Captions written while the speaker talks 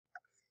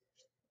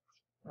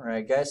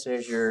Alright guys, so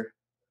there's your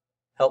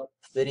help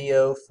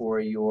video for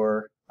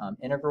your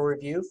integral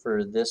review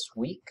for this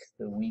week,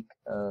 the week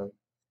of,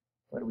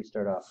 what did we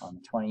start off on,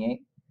 the 28th?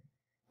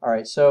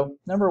 Alright, so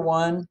number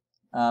one,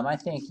 I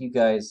think you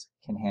guys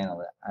can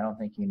handle it. I don't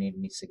think you need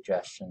any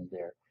suggestions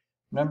there.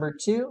 Number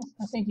two,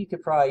 I think you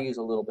could probably use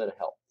a little bit of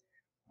help.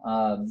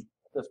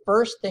 The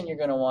first thing you're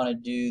going to want to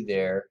do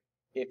there,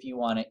 if you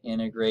want to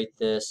integrate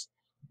this,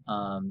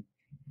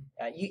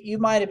 you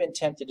might have been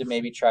tempted to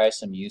maybe try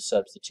some u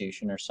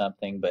substitution or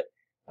something, but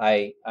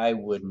I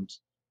wouldn't.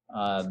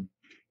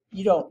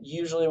 You don't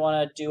usually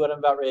want to do what I'm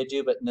about ready to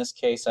do, but in this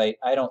case, I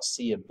don't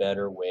see a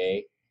better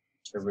way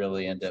to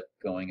really end up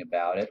going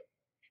about it.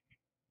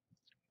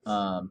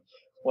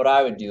 What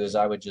I would do is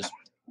I would just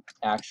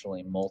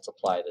actually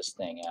multiply this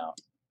thing out.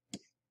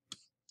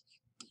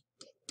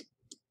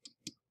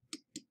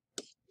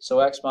 So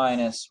x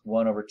minus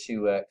 1 over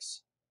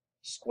 2x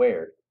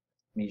squared,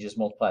 I mean, you just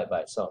multiply it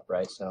by itself,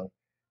 right? So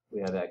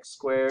we have x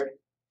squared,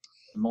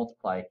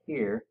 multiply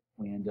here,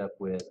 we end up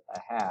with a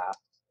half.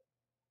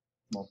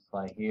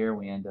 Multiply here,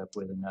 we end up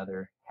with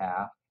another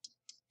half.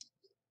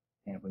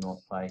 And if we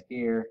multiply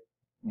here,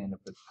 we end up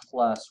with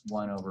plus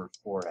 1 over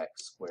 4x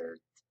squared.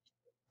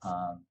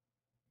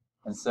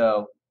 And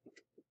so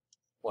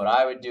what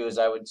I would do is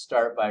I would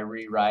start by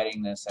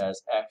rewriting this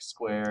as x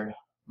squared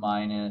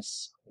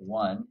minus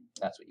 1.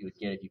 That's what you would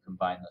get if you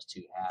combine those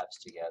two halves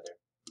together,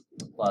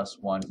 plus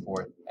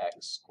 1/4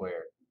 x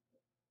squared.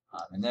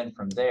 And then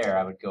from there,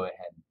 I would go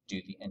ahead and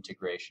do the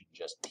integration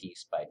just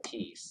piece by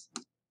piece.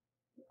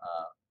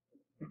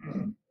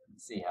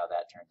 See how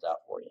that turns out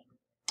for you.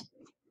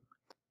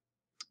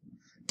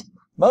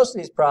 Most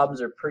of these problems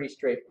are pretty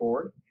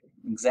straightforward.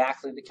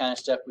 Exactly the kind of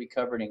stuff we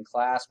covered in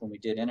class when we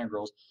did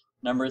integrals.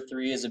 Number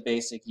 3 is a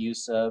basic u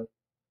sub.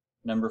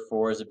 Number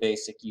 4 is a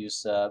basic u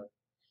sub.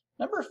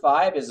 Number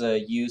 5 is a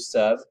u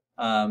sub.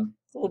 A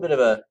little bit of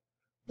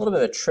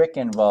a trick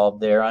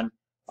involved there. On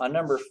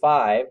number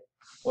 5,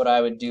 what I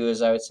would do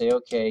is I would say,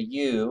 okay,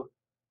 u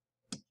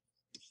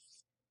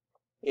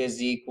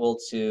is equal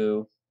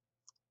to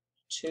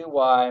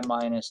 2y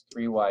minus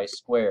 3y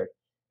squared.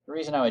 The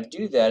reason I would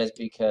do that is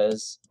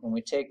because when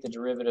we take the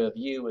derivative of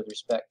u with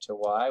respect to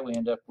y, we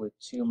end up with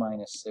 2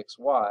 minus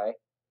 6y.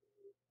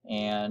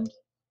 And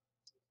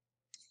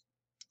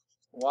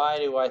why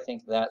do I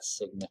think that's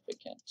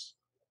significant?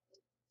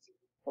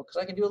 Well, because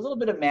I can do a little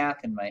bit of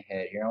math in my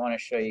head here. I want to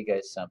show you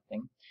guys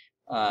something.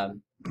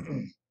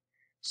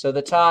 So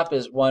the top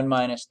is 1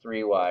 minus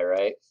 3y,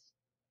 right?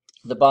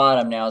 The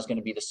bottom now is going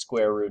to be the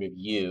square root of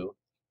u.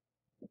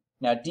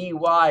 Now dy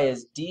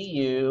is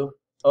du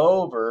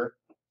over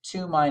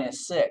 2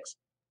 minus 6.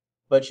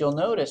 But you'll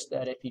notice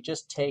that if you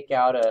just take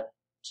out a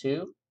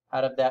 2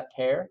 out of that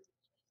pair,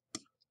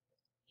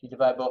 if you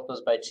divide both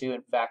those by 2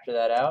 and factor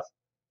that out,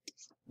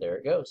 there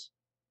it goes.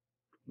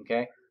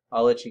 Okay?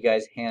 I'll let you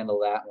guys handle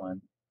that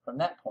one from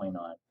that point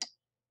on.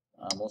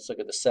 Let's look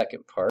at the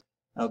second part.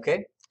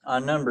 Okay,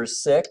 on number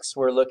 6,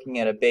 we're looking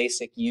at a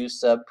basic u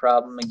sub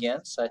problem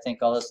again, so I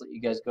think I'll just let you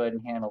guys go ahead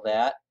and handle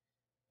that.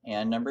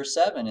 And number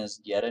 7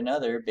 is yet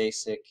another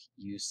basic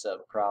u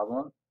sub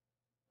problem.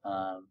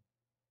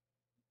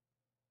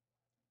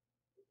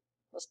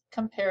 Let's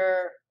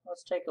compare,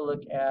 let's take a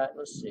look at,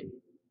 let's see.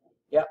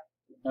 Yep,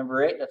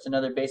 number 8, that's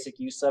another basic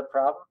u sub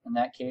problem. In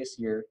that case,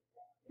 your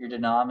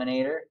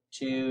denominator,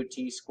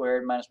 2t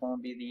squared minus 1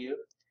 would be the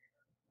u.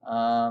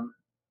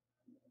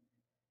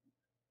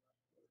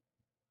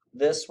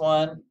 This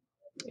one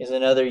is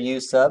another u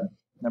sub,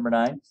 number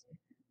 9.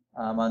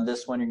 On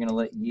this one, you're going to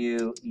let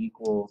u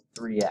equal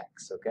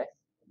 3x, okay?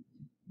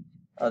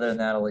 Other than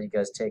that, I'll let you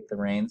guys take the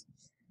reins.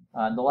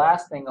 The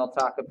last thing I'll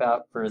talk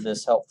about for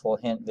this helpful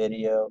hint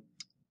video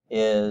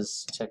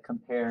is to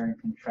compare and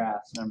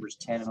contrast numbers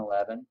 10 and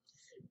 11.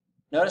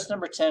 Notice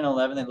number 10 and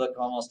 11, they look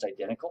almost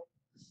identical,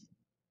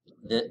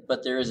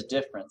 but there is a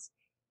difference.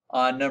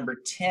 On number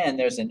 10,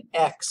 there's an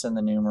x in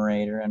the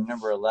numerator, and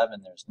number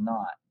 11, there's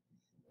not.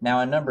 Now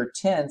on number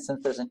 10,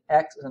 since there's an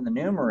x in the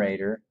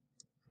numerator,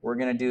 we're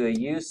going to do a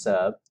u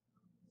sub.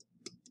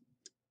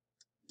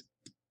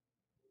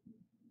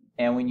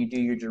 And when you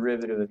do your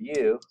derivative of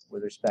u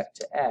with respect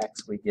to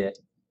x, we get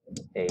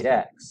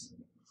 8x.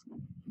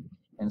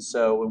 And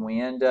so when we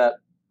end up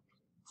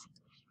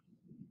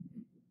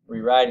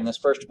rewriting this,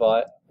 first of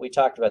all, we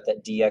talked about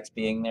that dx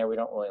being there. We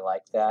don't really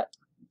like that,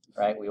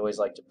 right? We always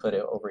like to put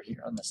it over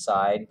here on the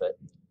side, but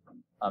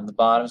the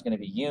bottom is going to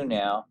be u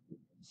now.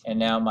 And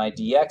now my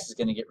dx is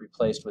going to get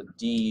replaced with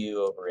du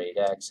over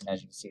 8x, and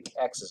as you can see, the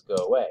x's go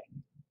away.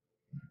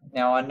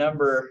 Now on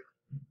number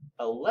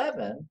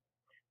 11,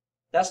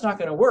 that's not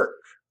going to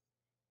work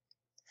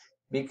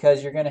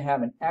because you're going to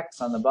have an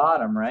x on the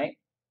bottom, right?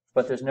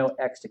 But there's no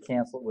x to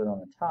cancel it with on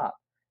the top.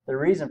 The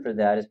reason for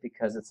that is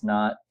because it's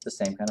not the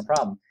same kind of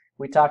problem.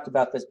 We talked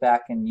about this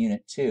back in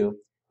Unit 2,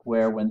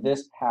 where when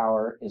this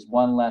power is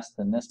 1 less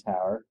than this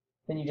power,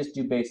 then you just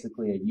do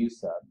basically a u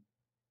sub.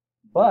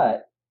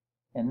 But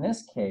in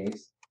this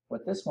case,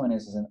 what this one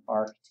is an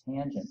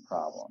arctangent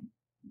problem.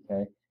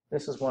 Okay,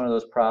 this is one of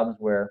those problems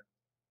where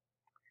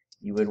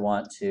you would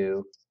want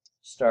to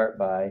start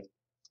by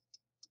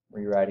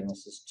rewriting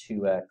this as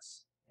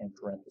 2x in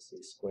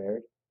parentheses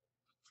squared,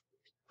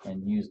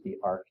 and use the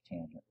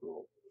arctangent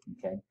rule.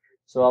 Okay,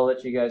 so I'll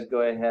let you guys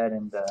go ahead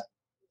and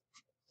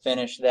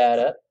finish that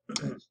up,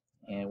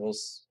 and we'll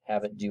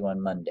have it due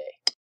on Monday.